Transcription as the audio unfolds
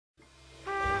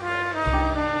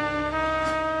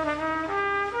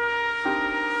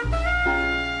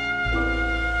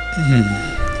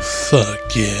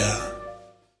Fuck yeah.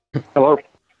 Hello.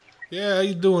 Yeah, how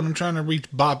you doing? I'm trying to reach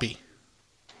Bobby.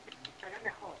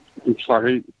 I'm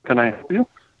sorry. Can I help you?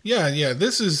 Yeah.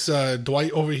 This is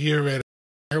Dwight over here at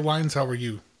Airlines. How are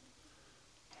you?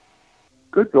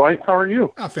 Good, Dwight. How are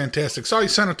you? Ah, fantastic. Saw you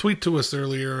sent a tweet to us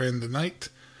earlier in the night,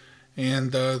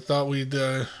 and thought we'd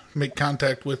make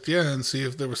contact with you and see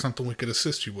if there was something we could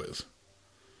assist you with.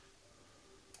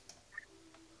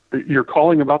 You're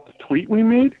calling about the tweet we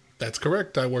made? That's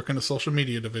correct. I work in the social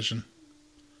media division.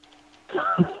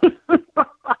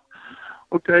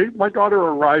 Okay. My daughter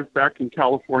arrived back in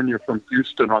California from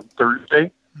Houston on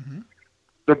Thursday. Mm-hmm.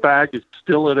 The bag is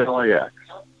still at LAX.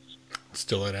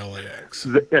 Still at LAX.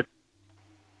 At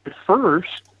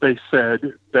first, they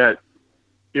said that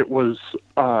it was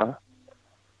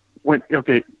when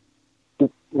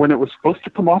it was supposed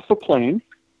to come off the plane,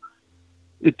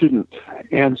 it didn't.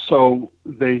 And so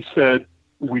they said,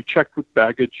 we checked with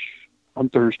baggage on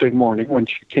Thursday morning when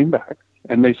she came back,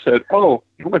 and they said, oh,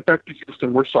 you went back to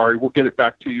Houston. We're sorry. We'll get it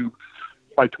back to you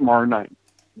by tomorrow night.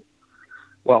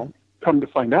 Well, come to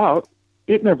find out,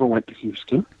 it never went to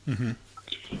Houston. Mm-hmm.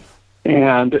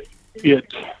 And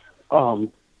it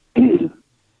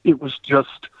was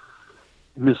just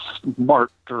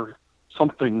mismarked or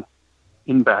something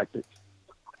in baggage.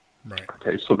 Right.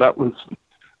 Okay, so that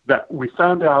we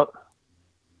found out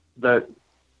that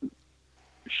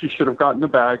she should have gotten the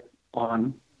bag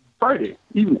on Friday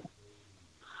evening.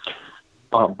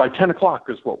 By 10 o'clock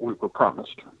is what we were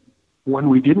promised. When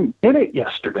we didn't get it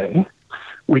yesterday,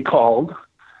 we called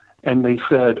and they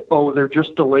said, oh, they're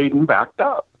just delayed and backed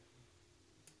up.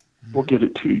 We'll get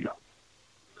it to you.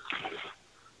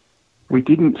 We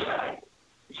didn't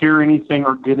hear anything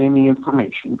or get any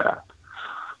information back.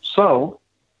 So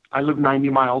I live 90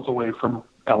 miles away from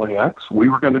LAX. We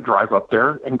were going to drive up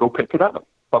there and go pick it up.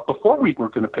 But before we were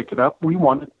going to pick it up, we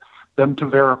wanted them to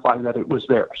verify that it was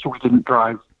there. So we didn't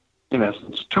drive, in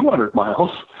essence, 200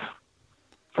 miles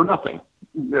for nothing.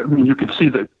 I mean, you can see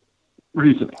the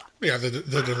reasoning. Yeah,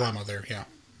 the dilemma there, yeah.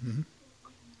 Mm-hmm.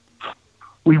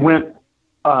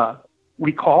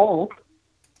 We called,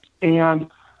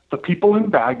 and the people in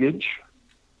baggage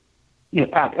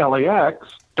at LAX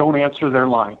don't answer their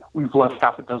line. We've left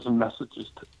half a dozen messages.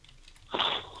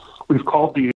 We've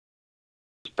called the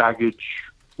baggage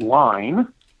line,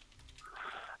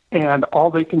 and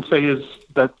all they can say is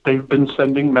that they've been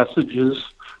sending messages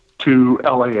to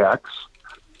LAX,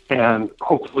 and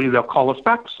hopefully they'll call us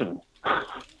back soon.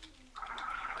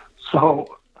 So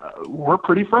we're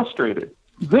pretty frustrated.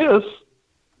 This,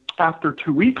 after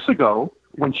 2 weeks ago,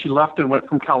 when she left and went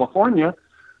from California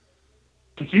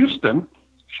to Houston,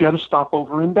 she had a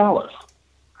stopover in Dallas.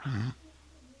 Mm-hmm.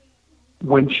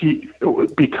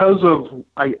 Because of,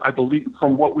 I believe,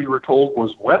 from what we were told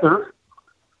was weather,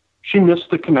 she missed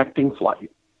the connecting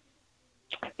flight.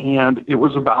 And it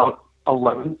was about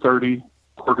 11:30,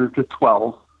 quarter to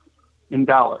 12 in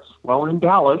Dallas. Well, in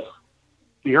Dallas,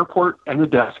 the airport and the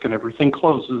desk and everything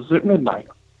closes at midnight.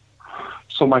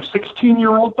 So my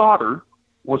 16-year-old daughter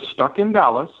was stuck in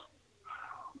Dallas.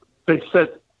 They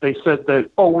said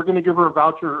that, oh, we're going to give her a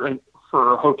voucher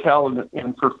for a hotel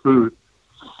and for food.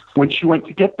 When she went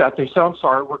to get that, they said, I'm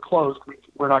sorry, we're closed.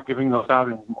 We're not giving those out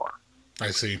anymore. I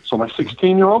see. So my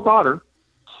 16-year-old daughter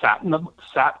sat in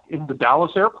the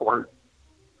Dallas airport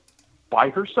by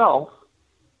herself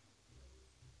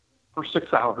for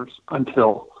 6 hours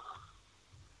until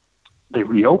they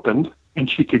reopened and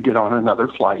she could get on another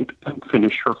flight and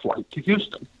finish her flight to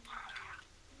Houston.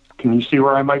 Can you see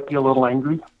where I might be a little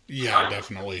angry? Yeah,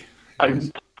 definitely.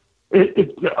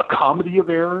 It's a comedy of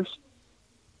errors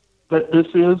that this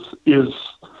is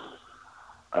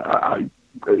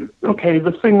okay.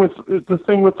 The thing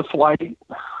with the flight.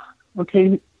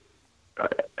 Okay,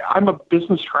 I'm a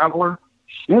business traveler.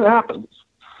 Shit happens.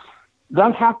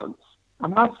 That happens.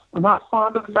 I'm not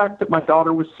fond of the fact that my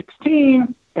daughter was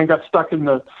 16 and got stuck in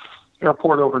the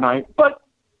airport overnight, but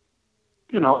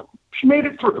she made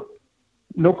it through.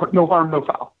 No harm, no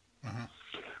foul. Uh-huh.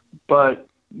 But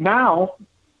now,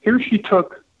 here she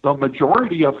took the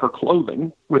majority of her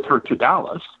clothing with her to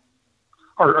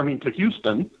to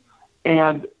Houston,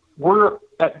 and we're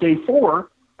at day 4,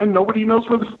 and nobody knows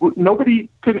nobody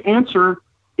can answer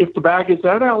if the bag is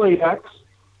at LAX,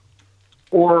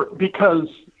 or because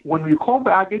when we call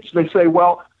baggage, they say,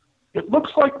 well, it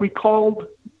looks like we called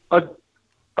a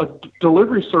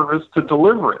delivery service to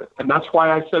deliver it. And that's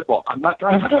why I said, well, I'm not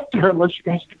driving up there unless you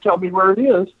guys can tell me where it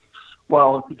is.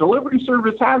 Well, if the delivery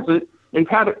service has it, they've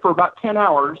had it for about 10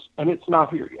 hours and it's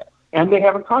not here yet. And they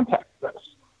haven't contacted us.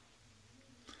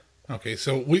 Okay,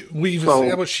 so we've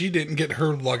established she didn't get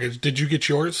her luggage. Did you get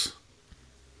yours?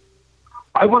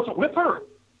 I wasn't with her.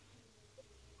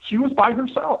 She was by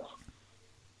herself.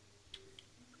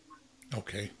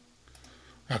 Okay.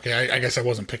 Okay, I guess I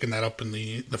wasn't picking that up in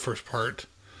the first part.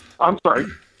 I'm sorry.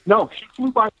 No, she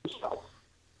flew by herself.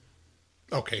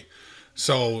 Okay.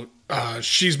 So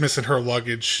she's missing her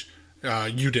luggage.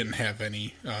 You didn't have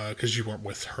any because you weren't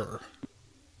with her.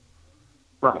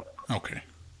 Right. Okay.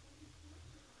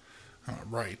 All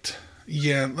right.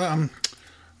 Yeah. Let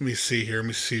me see here. Let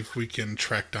me see if we can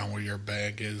track down where your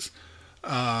bag is.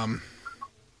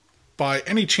 By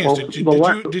any chance,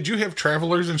 did you have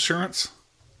traveler's insurance?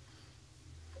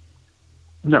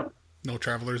 No. No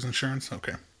traveler's insurance?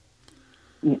 Okay.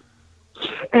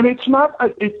 And it's not,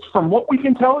 it's from what we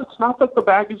can tell, it's not that the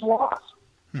bag is lost.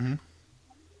 Mm-hmm.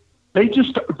 They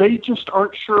just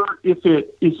aren't sure if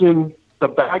it is in the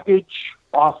baggage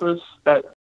office at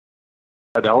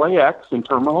LAX in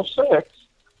Terminal 6,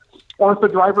 or if the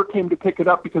driver came to pick it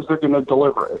up because they're going to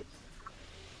deliver it.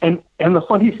 And the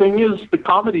funny thing is, the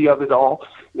comedy of it all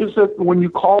is that when you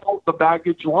call the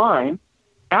baggage line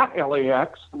at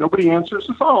LAX, nobody answers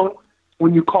the phone.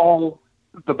 When you call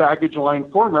the baggage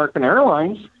line for American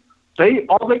Airlines,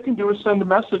 all they can do is send a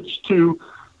message to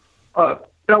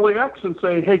LAX and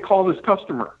say, "Hey, call this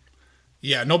customer."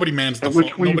 Yeah, nobody mans the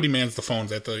phone. Nobody mans the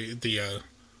phones at the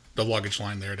luggage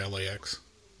line there at LAX.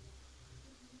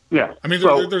 Yeah, I mean,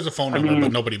 there's a phone number,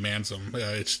 but nobody mans them.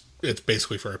 It's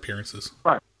basically for appearances.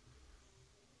 Right.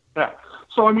 Yeah.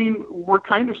 So I mean, we're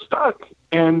kind of stuck,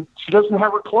 and she doesn't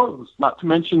have her clothes. Not to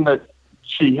mention that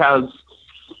she has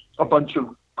a bunch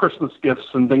of Christmas gifts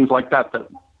and things like that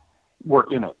were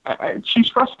in it. She's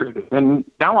frustrated, and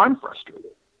now I'm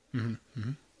frustrated. Mm-hmm.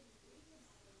 Mm-hmm.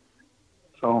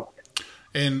 So.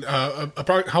 And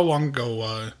how long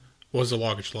ago was the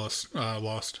luggage lost? 4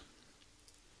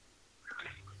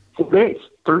 days.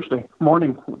 Thursday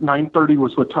morning, 9:30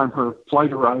 was what time her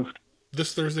flight arrived.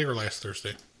 This Thursday or last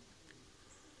Thursday?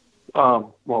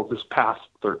 Well, this past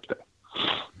Thursday.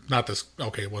 Not this.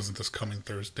 Okay, it wasn't this coming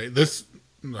Thursday.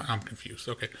 I'm confused.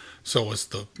 Okay, so it was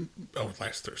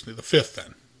last Thursday, the 5th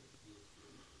then?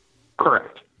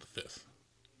 Correct. The 5th.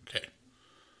 Okay.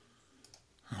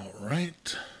 All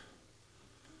right.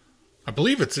 I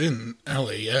believe it's in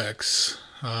LAX.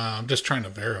 I'm just trying to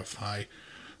verify.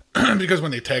 Because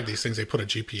when they tag these things, they put a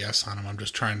GPS on them. I'm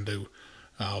just trying to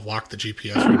lock the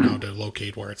GPS right now to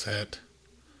locate where it's at.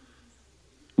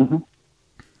 Mm-hmm.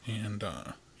 And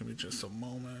give me just a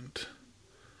moment.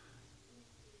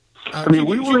 We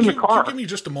were in the car. Give me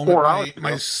just a moment. 4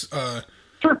 hours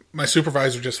Sure. My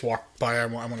supervisor just walked by. I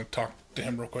want to talk to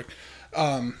him real quick.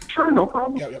 Sure, no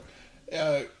problem. Yep.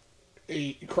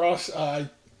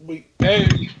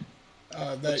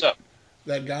 What's up?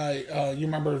 That guy, you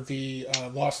remember the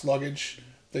lost luggage,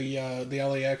 the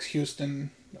LAX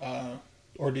Houston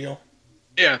ordeal?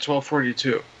 Yeah,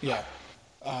 1242. Yeah.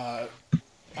 I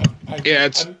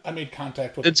made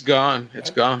contact with. It's gone.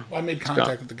 It's gone. I made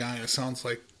contact with the guy. It sounds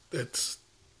like it's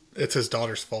his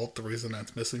daughter's fault. The reason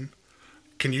that's missing.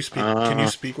 Can you speak? Can you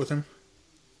speak with him?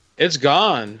 It's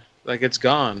gone. Like it's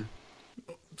gone.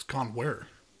 It's gone where?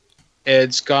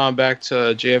 It's gone back to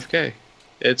JFK.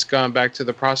 It's gone back to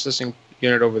the processing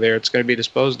unit over there. It's going to be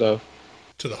disposed of.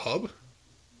 To the hub?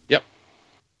 Yep.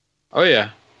 Oh, yeah.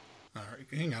 All right.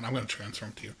 Hang on. I'm going to transfer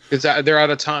him to you. Because they're out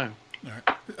of time. All right.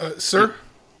 Sir?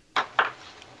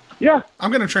 Yeah. I'm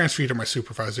going to transfer you to my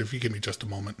supervisor if you give me just a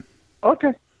moment.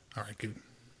 Okay. All right. Good.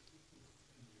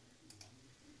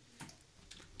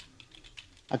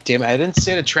 Oh, damn it. I didn't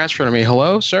say to transfer to me.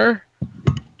 Hello, sir?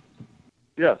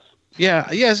 Yes.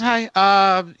 Yeah. Yes. Hi.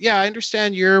 Yeah, I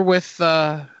understand you're with,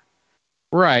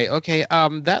 right. Okay.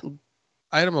 That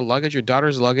item of luggage, your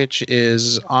daughter's luggage,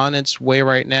 is on its way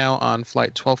right now on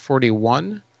flight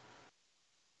 1241.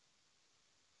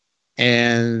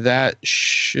 And that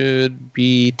should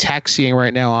be taxiing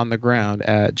right now on the ground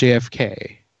at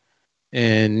JFK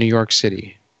in New York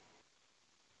City.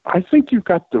 I think you've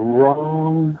got the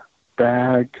wrong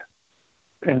bag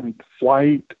and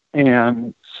flight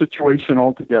and situation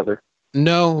altogether.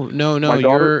 No.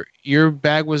 Your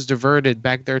bag was diverted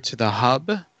back there to the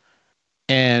hub,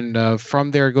 and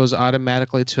from there it goes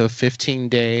automatically to a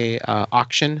 15-day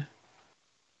auction,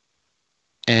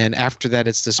 and after that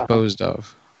it's disposed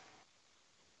of.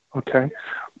 Okay.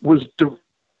 Was the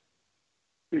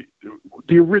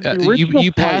original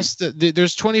you passed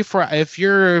there's 24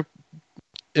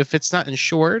 if it's not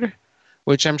insured,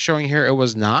 which I'm showing here it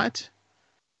was not.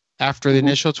 After the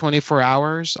initial 24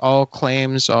 hours, all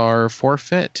claims are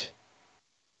forfeit.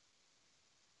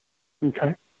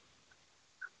 Okay.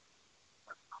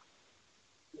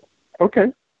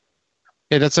 Okay.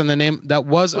 Yeah, that's on the name. That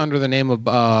was under the name of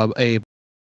I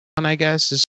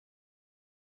guess is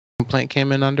complaint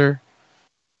came in under?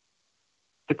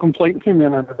 The complaint came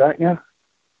in under that, yeah.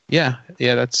 Yeah,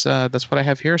 that's what I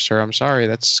have here, sir. I'm sorry.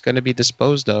 That's going to be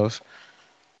disposed of.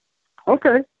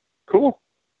 Okay, cool.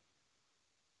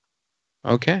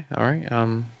 Okay, all right.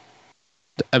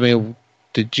 I mean,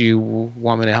 did you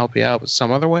want me to help you out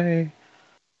some other way?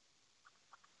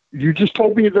 You just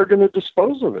told me they're going to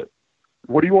dispose of it.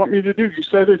 What do you want me to do? You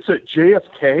said it's at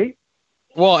JFK?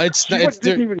 Well, she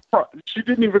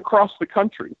didn't even cross the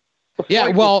country. Yeah,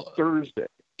 well, was Thursday.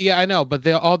 Yeah, I know, but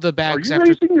all the bags. Are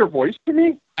you raising your voice to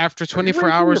me? After 24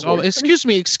 hours, excuse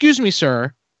me,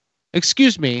 sir.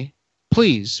 Excuse me,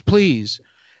 please.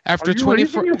 After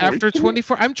 24,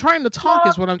 I'm trying to talk.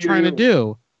 Is what I'm trying to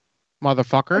do,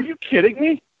 motherfucker. Are you kidding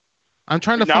me? I'm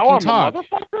trying to now fucking I'm talk. A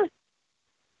motherfucker?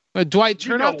 But Dwight,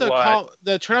 turn off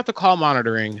the call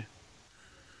monitoring.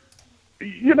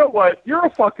 You know what? You're a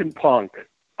fucking punk.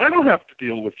 I don't have to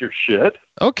deal with your shit.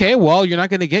 Okay, well, you're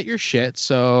not going to get your shit,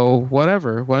 so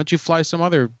whatever. Why don't you fly some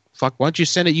other fuck? Why don't you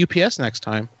send it UPS next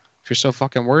time if you're so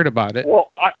fucking worried about it?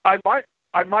 Well, I might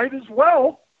as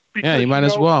well. Because, yeah, you might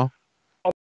as well.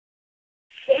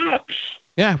 Sucks.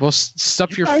 Yeah, well,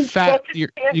 stuff your fat. You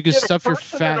can stuff your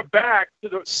fat. Back to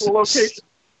the location.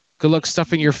 Good luck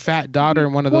stuffing your fat daughter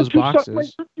in one of those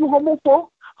boxes. You homophobe?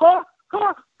 Huh?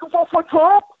 You vote for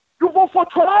Trump? You vote for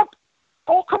Trump?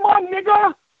 Oh, come on,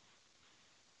 nigga.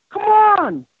 Come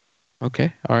on.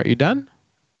 Okay. All right. You done?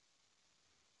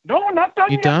 No, not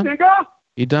done yet, done? nigga.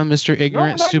 You done, Mr.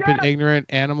 Ignorant, Stupid, Ignorant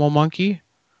Animal Monkey?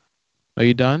 Are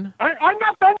you done? I'm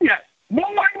not done yet. No,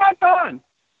 I'm not done.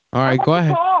 All right. Go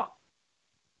ahead.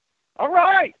 All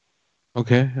right.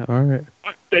 Okay. All right.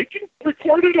 They can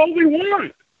record it all they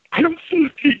want. I don't seem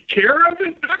to take care of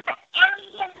it. I'm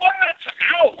the one that's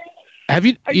out. Have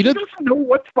you? He doesn't know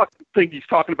what fucking thing he's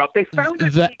talking about. They found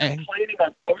it complaining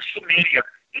on social media.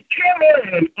 It came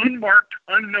in an unmarked,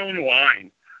 unknown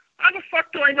line. How the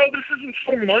fuck do I know this isn't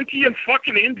some monkey in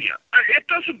fucking India? It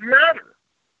doesn't matter.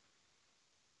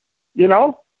 You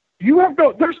know,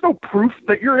 there's no proof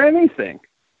that you're anything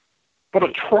but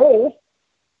a troll.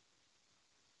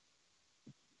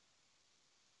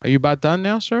 Are you about done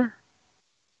now, sir?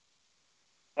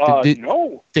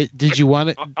 No. Did you want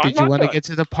to? Did you want to get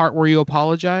to the part where you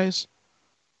apologize?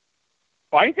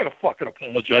 I ain't gonna fucking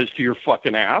apologize to your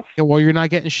fucking ass. Yeah, well, you're not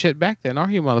getting shit back then, are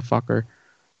you, motherfucker?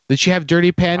 Did she have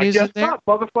dirty panties in there? Not,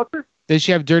 motherfucker. Did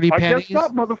she have dirty panties? I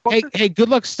guess not, motherfucker. Hey, good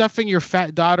luck stuffing your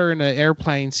fat daughter in an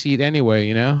airplane seat anyway,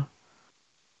 you know?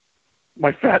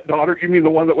 My fat daughter? You mean the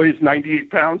one that weighs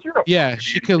 98 pounds? Yeah,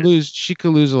 she could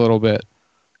lose a little bit.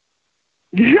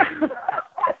 Yeah.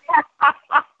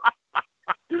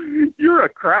 You're a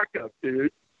crack up,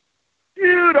 dude.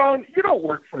 You don't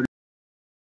work for.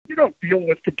 You don't deal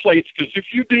with complaints because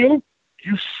if you do,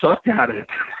 you suck at it.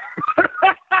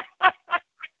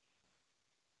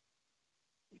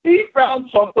 He found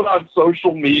something on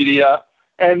social media,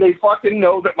 and they fucking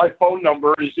know that my phone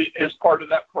number is part of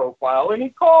that profile, and he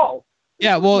called.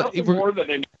 Yeah, well, you're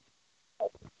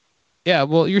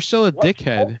still a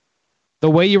dickhead. The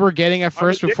way you were getting at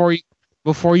first before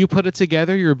you put it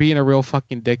together, you're being a real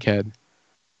fucking dickhead.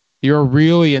 You're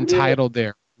really entitled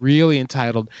there. Really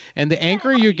entitled. And the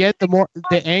angrier you get, the more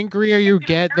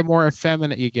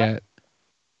effeminate you get.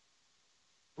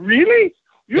 Really?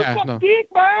 Deep,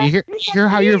 man. You hear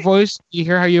how your voice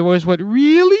went,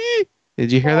 really?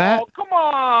 Did you hear that? Oh, come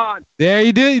on. There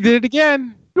you did. You did it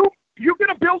again. You're going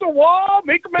to build a wall?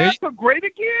 Make America great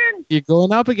again? You're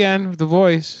going up again with the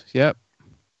voice. Yep.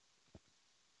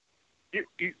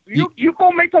 You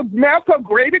gonna make America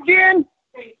great again?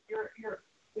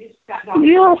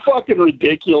 You're a fucking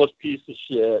ridiculous piece of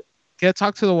shit. Can I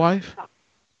talk to the wife?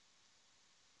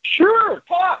 Sure,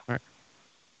 talk. Right.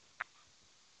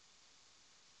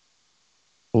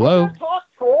 Hello? Talk,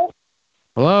 troll.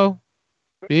 Hello?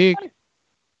 Big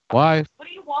wife. What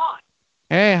do you want?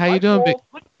 Hey, how you doing, big?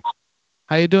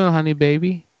 How you doing, honey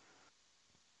baby?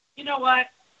 You know what?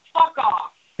 Fuck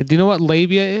off. Do you know what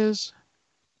labia is?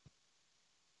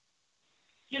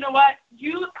 You know what?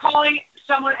 You calling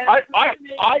someone? I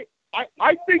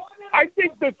think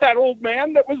that old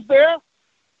man that was there,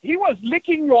 he was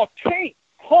licking your taint,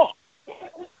 huh?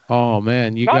 Oh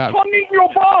man, you Not got tonguing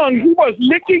your bong. He was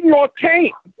licking your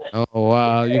taint. Oh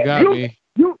wow, you got me.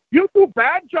 You do a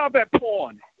bad job at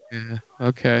porn. Yeah.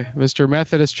 Okay, Mr.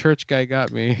 Methodist Church guy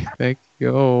got me. Thank you.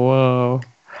 Oh wow.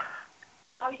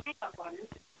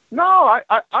 No,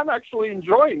 I'm actually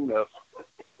enjoying this.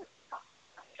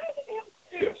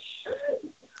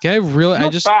 Can I really? You're I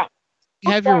just fat.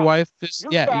 have your wife. Just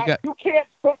You're yeah, fat. you got. You can't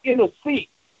sit in a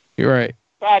seat, You're right.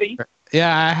 fatty.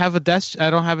 Yeah, I have a desk. I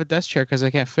don't have a desk chair because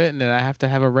I can't fit in it. I have to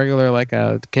have a regular, like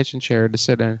a kitchen chair to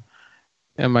sit in.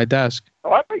 in my desk.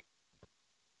 Oh, I think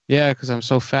Yeah, because I'm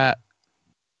so fat.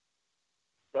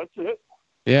 that's it.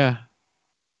 Yeah.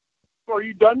 So are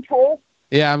you done, Troll?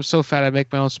 Yeah, I'm so fat I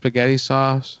make my own spaghetti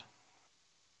sauce.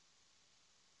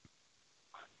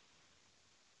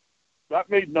 That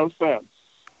made no sense.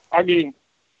 I mean,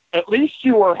 at least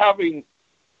you were having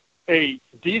a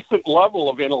decent level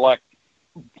of intellect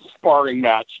sparring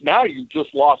match. Now you've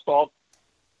just lost all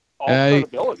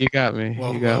credibility. You got me.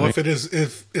 Well, You got me.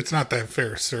 if it's not that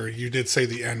fair, sir, you did say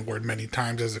the N word many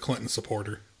times as a Clinton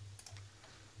supporter.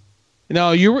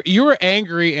 No, you were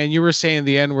angry and you were saying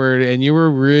the N word and you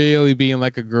were really being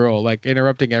like a girl, like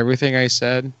interrupting everything I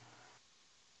said.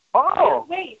 Oh,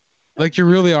 Wait. Like you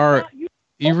really are.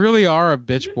 You really are a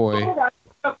bitch boy.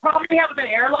 Probably have an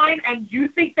airline, and you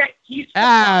think that he's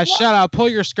Shut up. Pull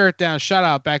your skirt down. Shut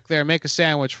up back there. Make a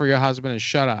sandwich for your husband and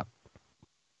shut up.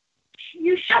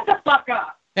 You shut the fuck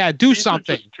up. Yeah, do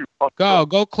something. Go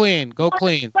clean. Go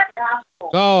clean.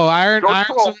 Go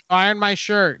iron my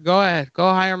shirt. Go ahead. Go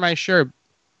iron my shirt.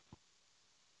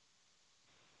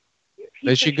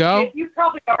 Did she go? You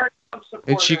probably are some supporter.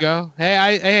 Did she go?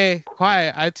 Hey,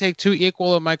 quiet. I take 2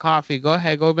 equal of my coffee. Go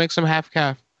ahead. Go make some half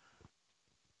calf.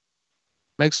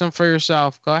 Make some for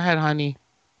yourself. Go ahead, honey.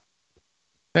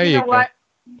 There you go. What?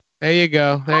 There you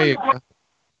go. There you go.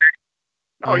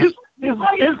 no, his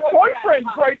boyfriend's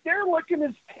right there licking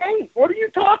his taint. What are you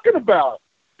talking about?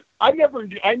 I never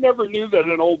knew that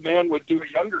an old man would do a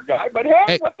younger guy. But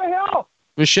hey, what the hell?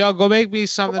 Michelle, go make me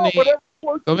something to eat.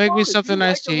 Go make me something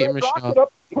nice to eat, Michelle.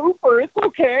 Pooper, it's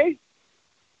okay.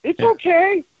 It's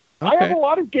okay. I have a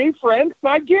lot of gay friends,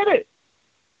 and I get it.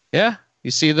 Yeah.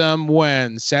 You see them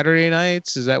when? Saturday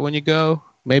nights? Is that when you go?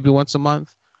 Maybe once a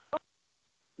month?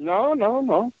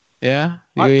 No. Yeah?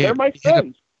 They're my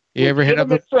friends. You ever hit up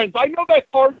with friends? I know that's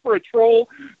hard for a troll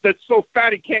that's so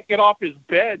fat he can't get off his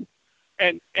bed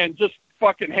and just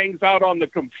fucking hangs out on the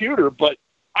computer, but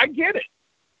I get it.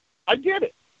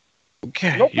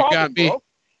 Okay, No you problem, got me. bro.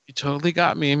 You totally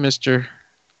got me, mister.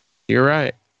 You're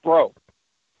right. Bro.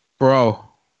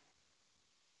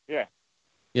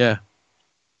 Yeah.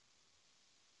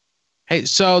 Hey,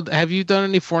 so have you done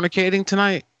any fornicating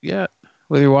tonight yet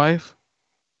with your wife?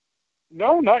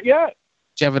 No, not yet.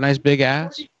 Do you have a nice big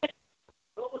ass?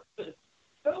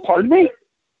 Pardon me? Do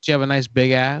you have a nice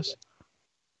big ass?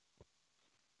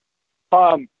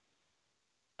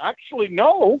 Actually,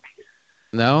 no.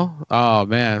 No? Oh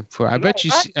man. I bet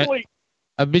you see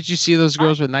I bet you see those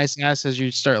girls with nice asses,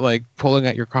 you start like pulling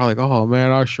at your car like, oh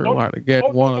man, I sure want to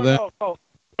get one of them.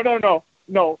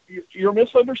 No, you're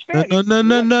misunderstanding.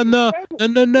 No.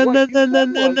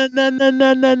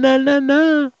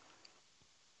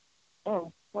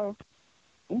 Oh, well,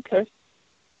 okay.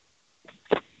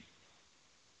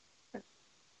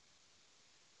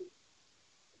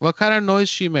 What kind of noise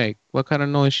she make?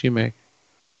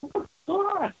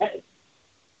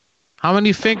 How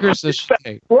many fingers does she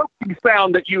take? Working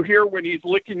sound that you hear when he's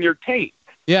licking your taint.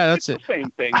 Yeah, that's it's it. The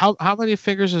same thing. How many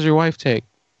fingers does your wife take?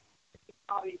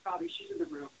 Probably. She's in the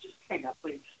room. Just hang up,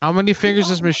 please. How many fingers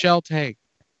does Michelle take?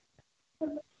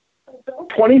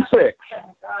 26.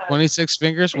 26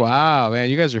 fingers? Wow, man,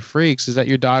 you guys are freaks. Is that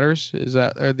your daughters?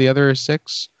 Are the other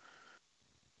 6?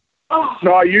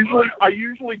 No, I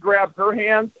usually grab her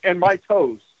hands and my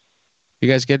toes.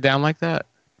 You guys get down like that?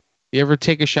 You ever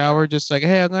take a shower just like,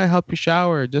 hey, I'm going to help you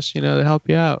shower, just, to help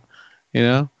you out,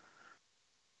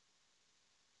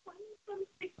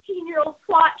 16-year-old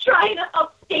twat trying to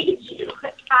upstage you.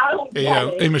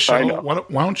 Hey, Michelle,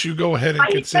 why don't you go ahead and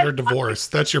consider divorce?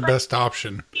 That's your best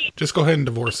option. Just go ahead and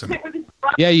divorce him.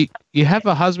 Yeah, you have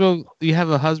a husband. You have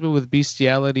a husband with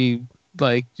bestiality,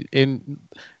 like in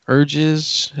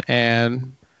urges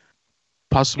and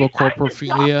possible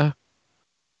corporophilia.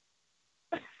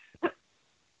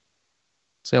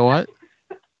 Say what?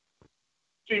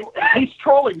 See, he's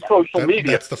trolling social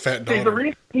media. That's the fat daughter. See, the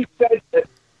reason he said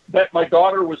that my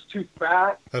daughter was too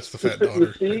fat. That's the fat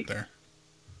daughter right there.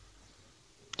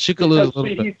 She could lose a little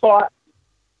bit.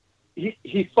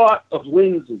 He thought of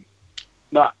Lindsay,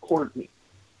 not Courtney.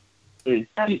 He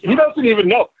doesn't even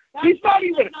know. He's not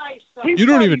even. You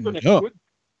don't even know.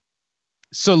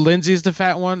 So Lindsay's the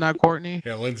fat one, not Courtney?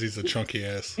 Yeah, Lindsay's the chunky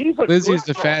ass. Lindsay's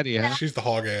the fatty, huh? She's the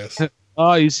hog ass.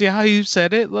 Oh, you see how you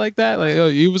said it like that? Like, oh,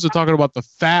 you was talking about the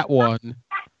fat one.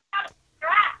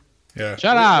 Yeah.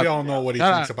 Shut up. We all know what he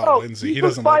thinks about Lindsay. He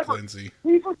doesn't like Lindsay.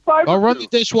 Go run the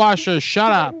dishwasher.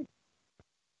 Shut up.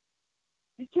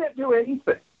 He can't do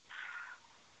anything.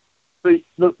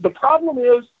 The problem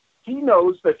is he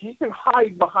knows that he can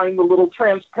hide behind the little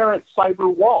transparent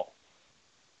cyber wall.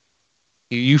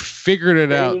 You figured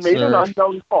it out, He made an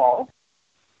unknown call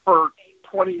for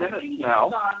 20 minutes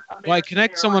now. Why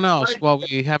connect someone else while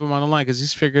we have him on the line because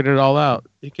he's figured it all out.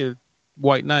 He could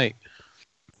white knight.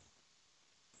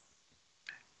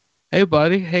 Hey,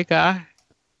 buddy. Hey, guy.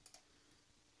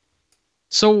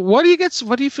 So what do you get?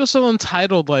 What do you feel so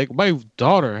entitled? Like my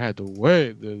daughter had to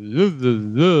wait.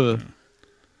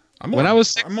 I'm When I was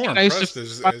 16, I'm more I used impressed to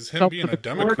as fly him myself being to a the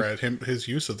Democrat, his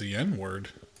use of the N word.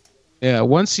 Yeah,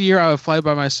 once a year I would fly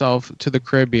by myself to the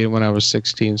Caribbean when I was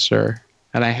 16, sir.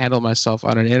 And I handled myself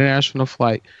on an international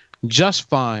flight just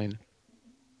fine.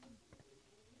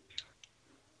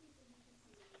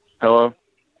 Hello?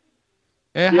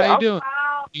 Hey, how you doing?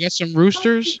 Wow. You got some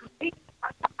roosters?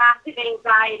 Massive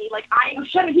anxiety. Like I'm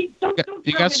shut up.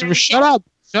 You got some? Shut up!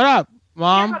 Shut up,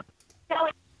 Mom.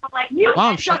 Like you.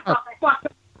 Mom, shut up.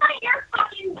 You're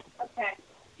fucking.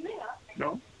 Okay.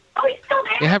 No. Oh, he's still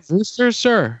there. You have roosters,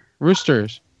 sir?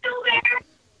 Roosters. Still there.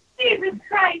 Jesus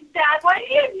Christ, Dad! Why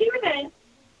did you do this?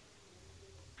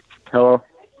 Hello?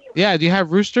 Yeah, do you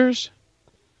have roosters?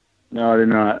 No, I did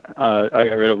not. I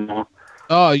got rid of them all.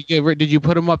 Oh, did you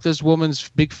put them up this woman's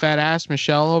big fat ass,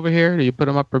 Michelle over here? Did you put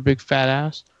them up her big fat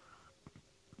ass?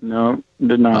 No,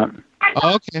 did not.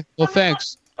 Oh, okay. Well,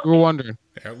 thanks. We were wondering.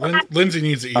 Yeah, Lindsay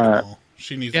needs to eat them all.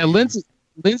 She needs. Yeah, to eat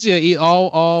Lindsay, eat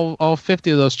all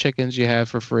 50 of those chickens you have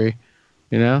for free.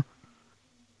 You know?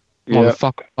 Yeah.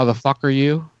 Motherfucker,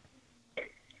 you.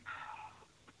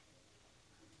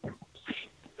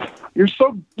 You're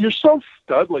so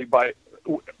studly by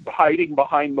hiding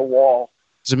behind the wall.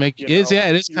 Does it make You it is know, yeah,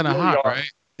 it is you kind of really hot, are.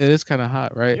 right? It is kind of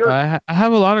hot, right? You're- I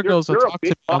have a lot of girls that you're a talk to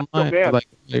big me macho online, man, like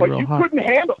they're But real you hot. couldn't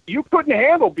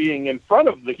handle being in front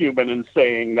of the human and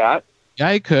saying that. Yeah,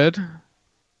 I could.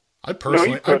 I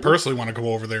couldn't. personally want to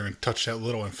go over there and touch that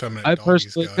little effeminate I dog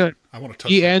personally he's got. could. I want to touch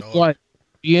Me that and dog. Dwight.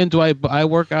 Me and Dwight. I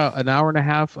work out an hour and a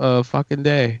half a fucking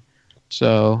day,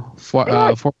 so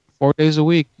 4 days a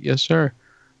week. Yes, sir.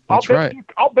 That's right.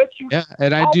 I'll bet you. Yeah,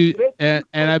 and I I'll do, bet you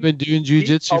and I've been doing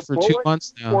jujitsu for 2 bullet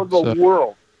months now. for the So,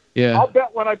 world. yeah, I'll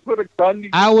bet when I put a gun to your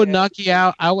I would head knock you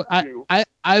out.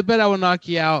 I bet I would knock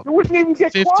you out. You wouldn't even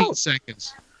get 15 close.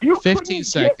 seconds. You 15 couldn't get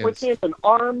seconds. within an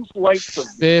arm's length of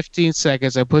me. 15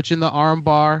 seconds. I put you in the arm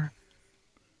bar.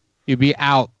 You'd be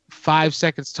out. 5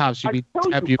 seconds tops. You'd be I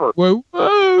told tap you you. first.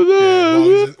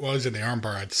 Yeah, while he's in the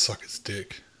armbar, I'd suck his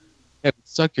dick.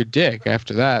 Suck your dick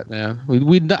after that, man.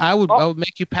 I would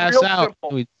make you pass real out.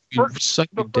 simple. You'd suck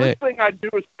The your dick. first thing I'd do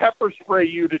is pepper spray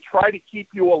you to try to keep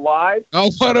you alive.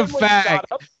 Oh, what a Then when you fag. got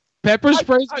up, Pepper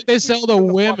spray's what they sell to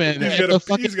women. He's at the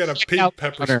fucking got a pink checkout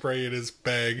pepper counter. spray in his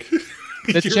bag.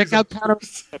 The checkout counter,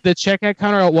 the checkout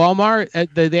counter at Walmart,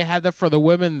 they had that for the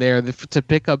women there to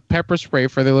pick up pepper spray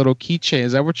for their little keychain.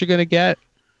 Is that what you're gonna get?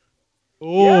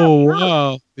 Oh, Yeah, sure.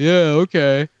 wow. Yeah.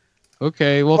 Okay.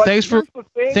 Okay. Well, but thanks here's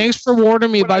the thing, for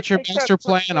warning me when I about your take that master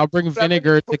plan. I'll bring 7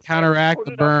 vinegar to foot counteract put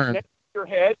the it up burn. next to your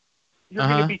head, you're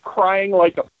Uh-huh. going to be crying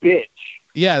like a bitch.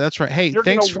 Yeah, that's right. Hey, You're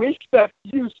going thanks to for wish that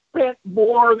you spent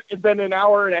more than an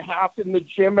hour and a half in the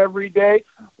gym every day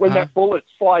when Uh-huh. that bullet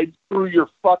slides through your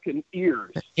fucking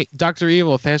ears. hey, Dr.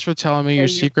 Evil. Thanks for telling me your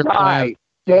and you secret die plan.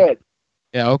 dead.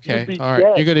 Yeah. Okay. You'd be All right.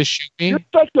 dead. You're gonna shoot me. You're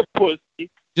such a pussy.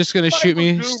 Just gonna Michael shoot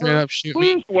me Goober, straight up. Shoot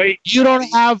me. Please wait. You don't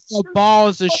have the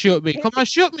balls to shoot me. Come on,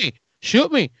 shoot me.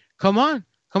 Shoot me. Come on.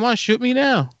 Come on, shoot me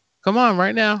now. Come on,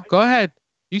 right now. Go ahead.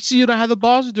 You see you don't have the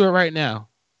balls to do it right now.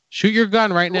 Shoot your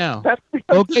gun right now. That's because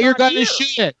Go you're get your not gun here. and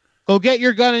shoot it. Go get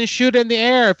your gun and shoot it in the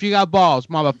air if you got balls,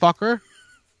 motherfucker.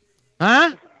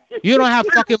 Huh? You don't have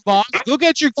fucking balls. Go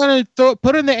get your gun and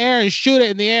put it in the air and shoot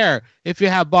it in the air if you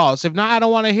have balls. If not, I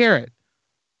don't want to hear it.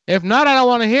 If not, I don't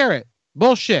want to hear it.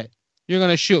 Bullshit. You're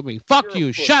going to shoot me. Fuck You're a you.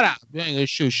 pussy. Shut up. You ain't going to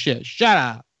shoot shit. Shut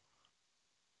up.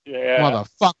 Yeah.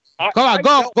 Motherfucker. I- Come on, I've go.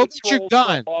 dealt Go with get your trolls for a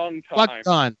gun. long What time.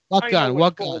 gun? What I know gun? what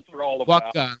What gun? trolls are all What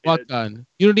about, gun? What kid. gun?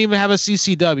 You don't even have a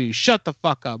CCW. Shut the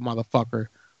fuck up, motherfucker.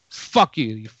 Fuck you,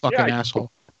 you fucking Yeah, you-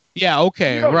 asshole. Yeah,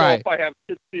 okay, You don't right. know if I have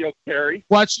concealed carry.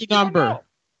 What's your You don't number? know.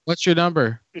 What's your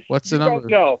number? What's the You number? don't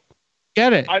know.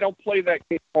 Get it. I don't play that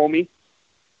game, homie.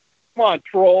 Come on,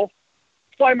 troll.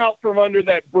 Climb out from under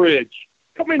that bridge.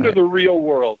 Come into Right. the real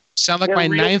world. Sound like where my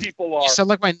real ninth. people are. You sound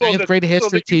like my So ninth that- grade so history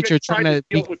that you teacher can trying to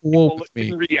be deal with cool people with me.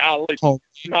 in reality, Oh,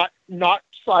 not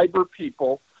cyber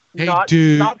people. Hey, not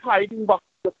dude. not hiding behind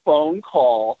the phone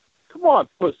call. Come on,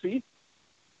 pussy.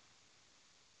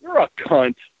 You're a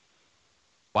cunt.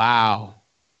 wow.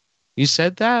 You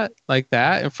said that like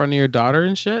that in front of your daughter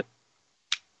and shit?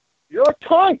 You're a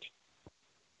cunt.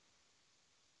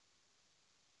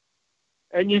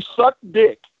 And you suck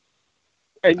dick.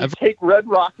 And you take red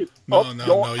rockets No. up your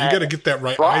You got to ass. get that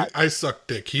right. Right. I suck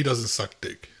dick. He doesn't suck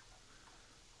dick.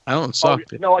 I don't Oh, suck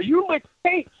it. no, you lick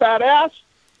taint, fat ass.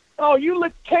 Oh, you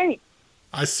lick taint.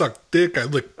 I suck dick. I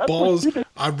lick That's balls. what you do.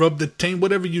 I rub the taint.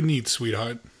 Whatever you need,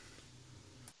 sweetheart.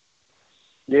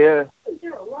 Yeah. Is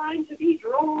there a line to be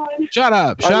drawn? Shut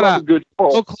up. I Shut love up. a good Go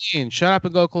troll. clean. Shut up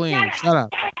and go clean. Shut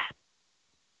up.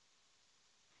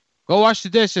 Go wash the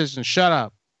dishes and shut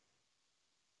up.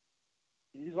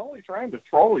 He's only trying to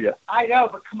troll you. I know,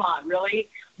 but come on, really?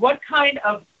 What kind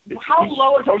of, how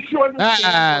low is Don't you understand?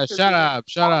 Ah, what they're shut doing? up.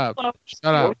 Shut up.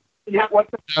 Shut up. Yeah, what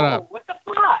the, Shut up. What the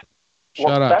fuck? well,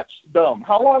 Shut up. That's dumb.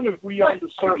 How long have we owned a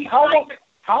What? service?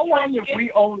 How long have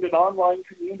we owned an online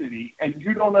community and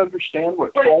you don't understand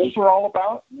what trolls are all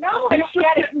about? No, I He's don't just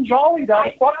get it. getting jolly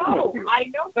down fucking with you. I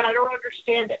know, but I don't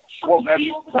understand it. Well, that's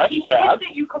He bad. said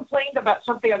that you complained about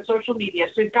something on social media,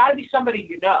 so it's got to be somebody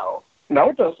you know. No,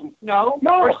 it doesn't. No?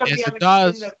 No. Or somebody Yes, on it the,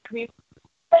 does. in the community.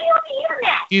 Somebody on the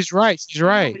internet. He's right. He's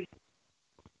right.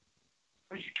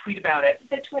 What did you tweet about it?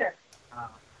 It's Twitter.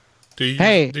 Do you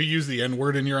Hey. do you use the N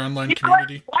word in your online You know what?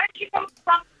 community? Why did you go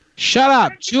from Shut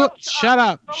up. Shut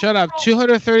up. Shut up.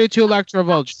 232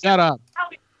 electrovolts. Shut up.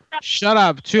 Shut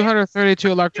up. 232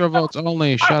 electrovolts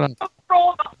only. Shut up. Go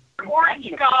troll the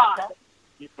orange god?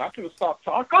 He's not going to stop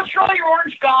talking. Go troll your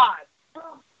orange god.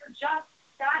 Oh, you're just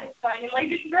satisfying. Like,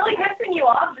 it's really pissing you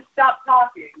off to stop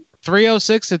talking.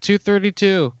 306 to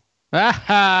 232.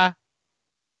 Ha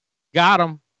Got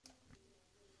him.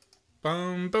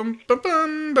 Bum bum bum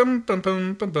bum bum bum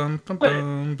bum bum bum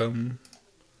bum bum.